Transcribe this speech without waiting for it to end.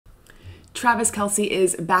Travis Kelce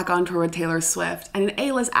is back on tour with Taylor Swift, and an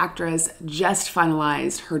A-list actress just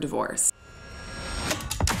finalized her divorce.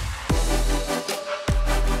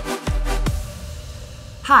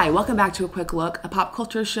 Hi, welcome back to A Quick Look, a pop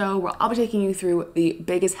culture show where I'll be taking you through the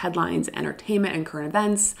biggest headlines, entertainment, and current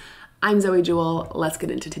events. I'm Zoe Jewell. Let's get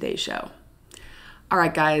into today's show. All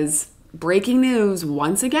right, guys. Breaking news,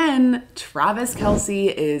 once again, Travis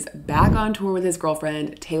Kelce is back on tour with his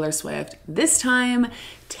girlfriend, Taylor Swift, this time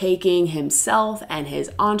taking himself and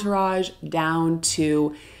his entourage down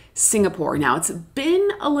to Singapore. Now, it's been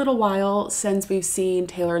a little while since we've seen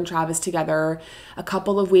Taylor and Travis together. A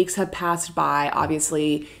couple of weeks have passed by.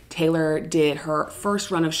 Obviously, Taylor did her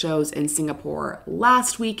first run of shows in Singapore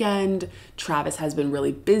last weekend. Travis has been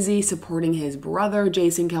really busy supporting his brother,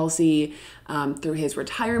 Jason Kelce, through his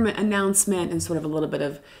retirement announcement and sort of a little bit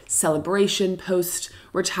of celebration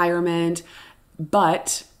post-retirement.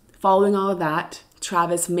 But following all of that,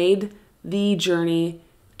 Travis made the journey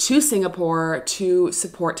to Singapore to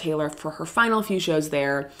support Taylor for her final few shows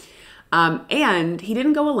there. And he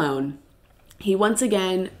didn't go alone. He once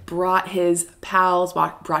again brought his pals,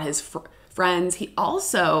 brought his friends. He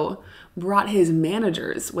also brought his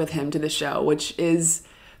managers with him to the show, which is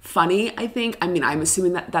funny, I think. I mean, I'm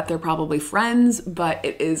assuming that they're probably friends, but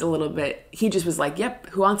it is a little bit, he just was like, yep,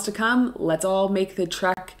 who wants to come? Let's all make the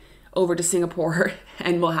trek over to Singapore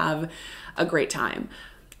and we'll have a great time.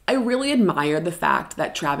 I really admire the fact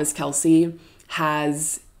that Travis Kelce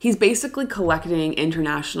he's basically collecting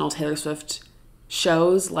international Taylor Swift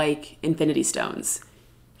shows like Infinity Stones.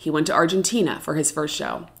 He went to Argentina for his first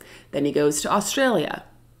show. Then he goes to Australia.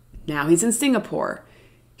 Now he's in Singapore.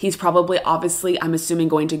 He's probably, obviously, I'm assuming,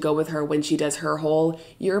 going to go with her when she does her whole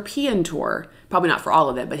European tour. Probably not for all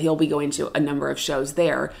of it, but he'll be going to a number of shows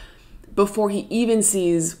there before he even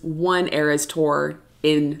sees one Eras tour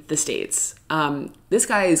in the States. This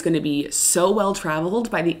guy is going to be so well traveled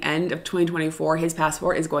by the end of 2024. His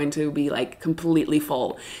passport is going to be like completely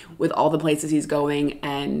full with all the places he's going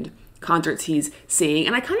and concerts he's seeing.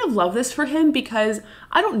 And I kind of love this for him because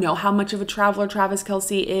I don't know how much of a traveler Travis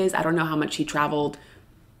Kelce is. I don't know how much he traveled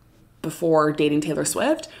before dating Taylor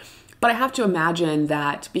Swift. But I have to imagine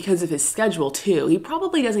that because of his schedule too, he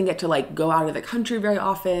probably doesn't get to like go out of the country very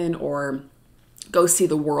often or go see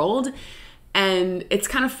the world. And it's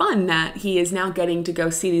kind of fun that he is now getting to go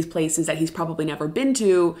see these places that he's probably never been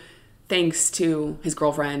to, thanks to his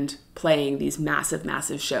girlfriend playing these massive,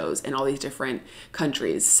 massive shows in all these different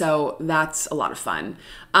countries. So that's a lot of fun.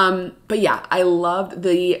 But yeah, I loved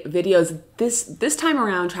the videos. This time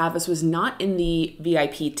around, Travis was not in the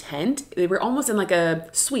VIP tent. They were almost in like a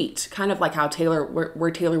suite, kind of like how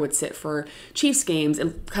where Taylor would sit for Chiefs games.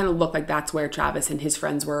 It kind of looked like that's where Travis and his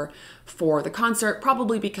friends were for the concert,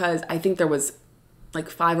 probably because I think there was like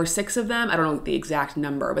 5 or 6 of them. I don't know the exact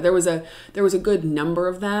number, but there was a good number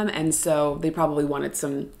of them. And so they probably wanted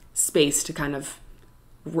some space to kind of,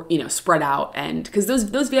 spread out. And because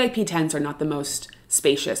those VIP tents are not the most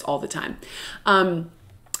spacious all the time.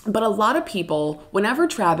 But a lot of people, whenever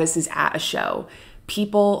Travis is at a show,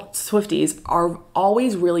 Swifties are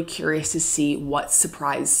always really curious to see what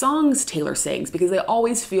surprise songs Taylor sings, because they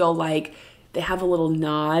always feel like they have a little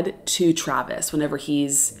nod to Travis whenever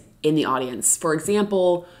he's in the audience. For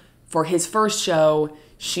example, for his first show,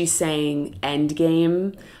 she sang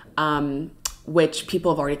Endgame, which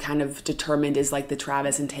people have already kind of determined is like the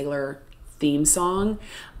Travis and Taylor theme song.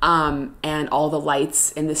 And all the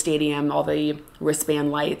lights in the stadium, all the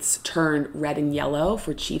wristband lights turned red and yellow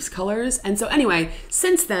for Chiefs colors. And so anyway,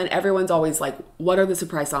 since then, everyone's always like, what are the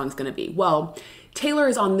surprise songs going to be? Well, Taylor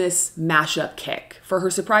is on this mashup kick. For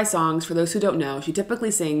her surprise songs, for those who don't know, she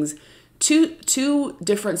typically sings two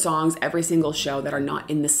different songs every single show that are not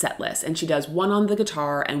in the set list. And she does one on the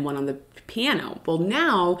guitar and one on the piano. Well,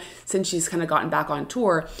 now, since she's kind of gotten back on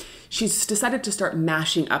tour, she's decided to start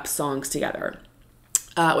mashing up songs together,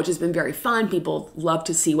 which has been very fun. People love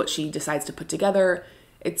to see what she decides to put together.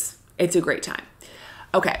 It's a great time.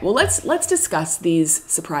 Okay, well, let's discuss these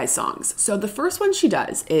surprise songs. So the first one she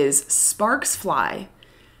does is Sparks Fly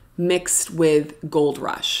mixed with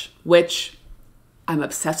Goldrush, which I'm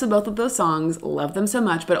obsessed with both of those songs, love them so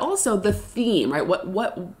much, but also the theme, right?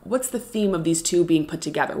 What's the theme of these two being put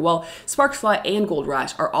together? Well, Sparks Fly and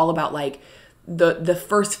Goldrush are all about like the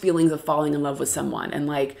first feelings of falling in love with someone and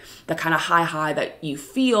like the kind of high that you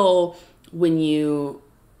feel when you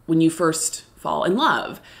first fall in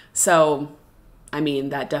love. So I mean,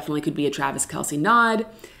 that definitely could be a Travis Kelce nod.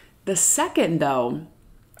 The second, though,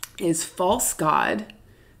 is False God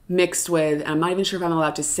mixed with, and I'm not even sure if I'm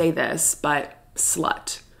allowed to say this, but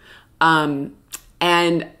Slut. And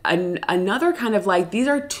another kind of like, these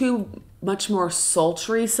are two much more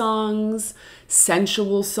sultry songs,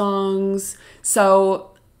 sensual songs.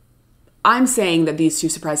 So I'm saying that these two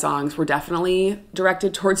surprise songs were definitely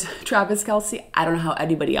directed towards Travis Kelce. I don't know how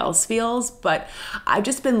anybody else feels, but I've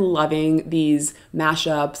just been loving these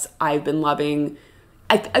mashups. I've been loving,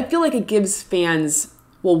 I feel like it gives fans,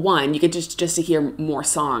 well, one, you get just to hear more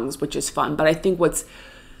songs, which is fun. But I think what's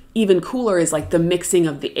even cooler is like the mixing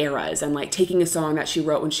of the eras and like taking a song that she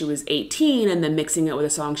wrote when she was 18 and then mixing it with a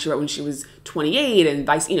song she wrote when she was 28 and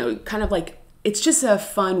vice, kind of like, it's just a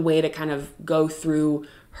fun way to kind of go through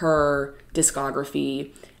her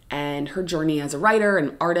discography and her journey as a writer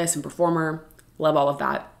and artist and performer. Love all of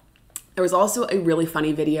that. There was also a really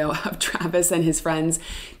funny video of Travis and his friends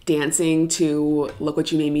dancing to Look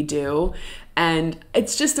What You Made Me Do. And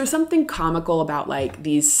it's just, there's something comical about like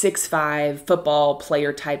these 6'5" football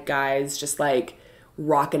player type guys just like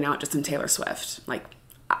rocking out to some Taylor Swift. Like,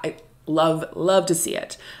 I love to see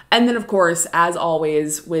it. And then of course, as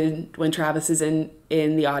always, when Travis is in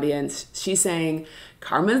the audience, she's saying,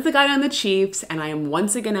 Karma's the guy on the Chiefs, and I am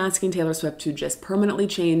once again asking Taylor Swift to just permanently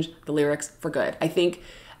change the lyrics for good. I think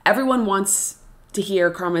everyone wants to hear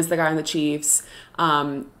Karma's the guy on the Chiefs.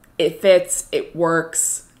 It fits, it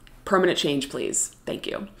works. Permanent change, please. Thank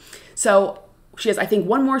you. So she has, I think,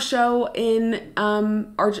 one more show in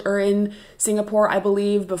in Singapore, I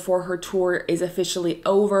believe, before her tour is officially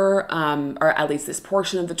over, or at least this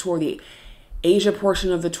portion of the tour, the Asia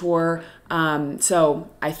portion of the tour. So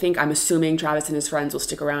I'm assuming Travis and his friends will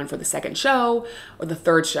stick around for the second show or the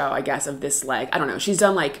third show, I guess, of this leg. I don't know. She's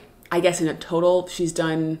done like, I guess in a total, she's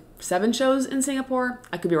done 7 shows in Singapore.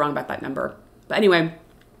 I could be wrong about that number. But anyway,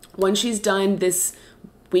 when she's done this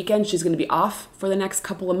weekend, she's going to be off for the next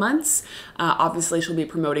couple of months. Obviously, she'll be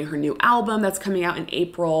promoting her new album that's coming out in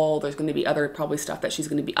April. There's going to be other probably stuff that she's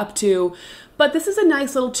going to be up to. But this is a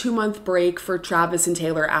nice little 2-month break for Travis and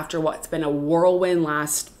Taylor after what's been a whirlwind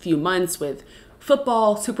last few months with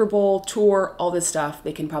football, Super Bowl, tour, all this stuff.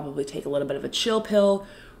 They can probably take a little bit of a chill pill,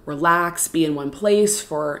 relax, be in one place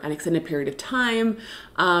for an extended period of time,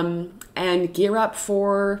 and gear up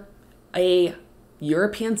for a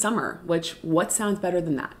European summer, which what sounds better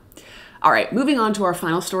than that? All right, moving on to our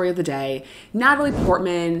final story of the day. Natalie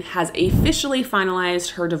Portman has officially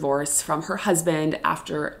finalized her divorce from her husband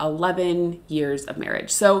after 11 years of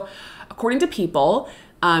marriage. So according to People,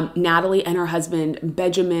 Natalie and her husband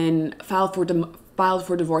Benjamin filed for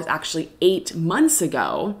divorce actually 8 months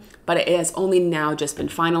ago, but it has only now just been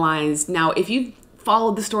finalized. Now, if you've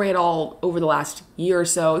followed the story at all over the last year or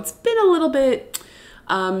so, it's been a little bit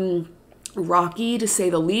rocky, to say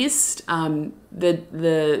the least.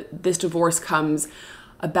 This divorce comes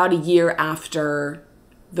about a year after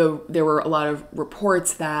there were a lot of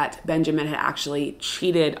reports that Benjamin had actually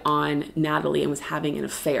cheated on Natalie and was having an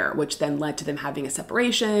affair, which then led to them having a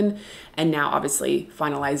separation and now obviously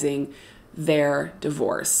finalizing their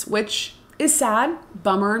divorce, which is sad,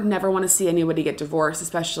 bummer. Never want to see anybody get divorced,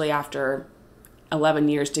 especially after 11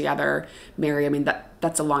 years together, married. I mean,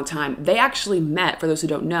 that's a long time. They actually met, for those who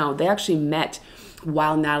don't know, they actually met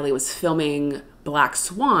while Natalie was filming Black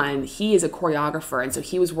Swan. He is a choreographer, and so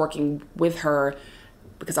he was working with her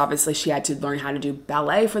because obviously she had to learn how to do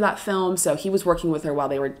ballet for that film. So he was working with her while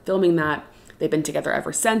they were filming that. They've been together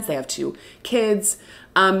ever since. They have 2 kids.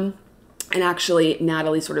 And actually,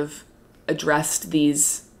 Natalie sort of addressed the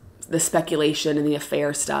speculation and the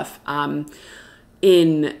affair stuff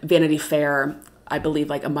in Vanity Fair, I believe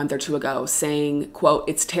like a month or 2 ago, saying, quote,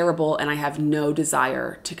 "It's terrible and I have no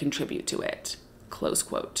desire to contribute to it," close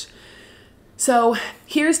quote. So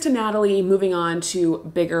here's to Natalie moving on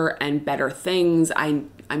to bigger and better things.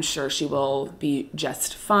 I'm sure she will be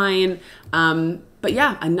just fine. But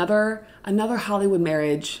yeah, another Hollywood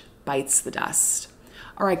marriage bites the dust.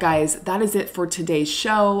 All right, guys, that is it for today's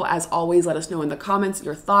show. As always, let us know in the comments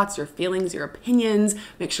your thoughts, your feelings, your opinions.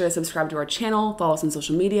 Make sure to subscribe to our channel, follow us on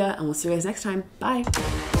social media, and we'll see you guys next time.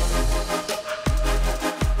 Bye.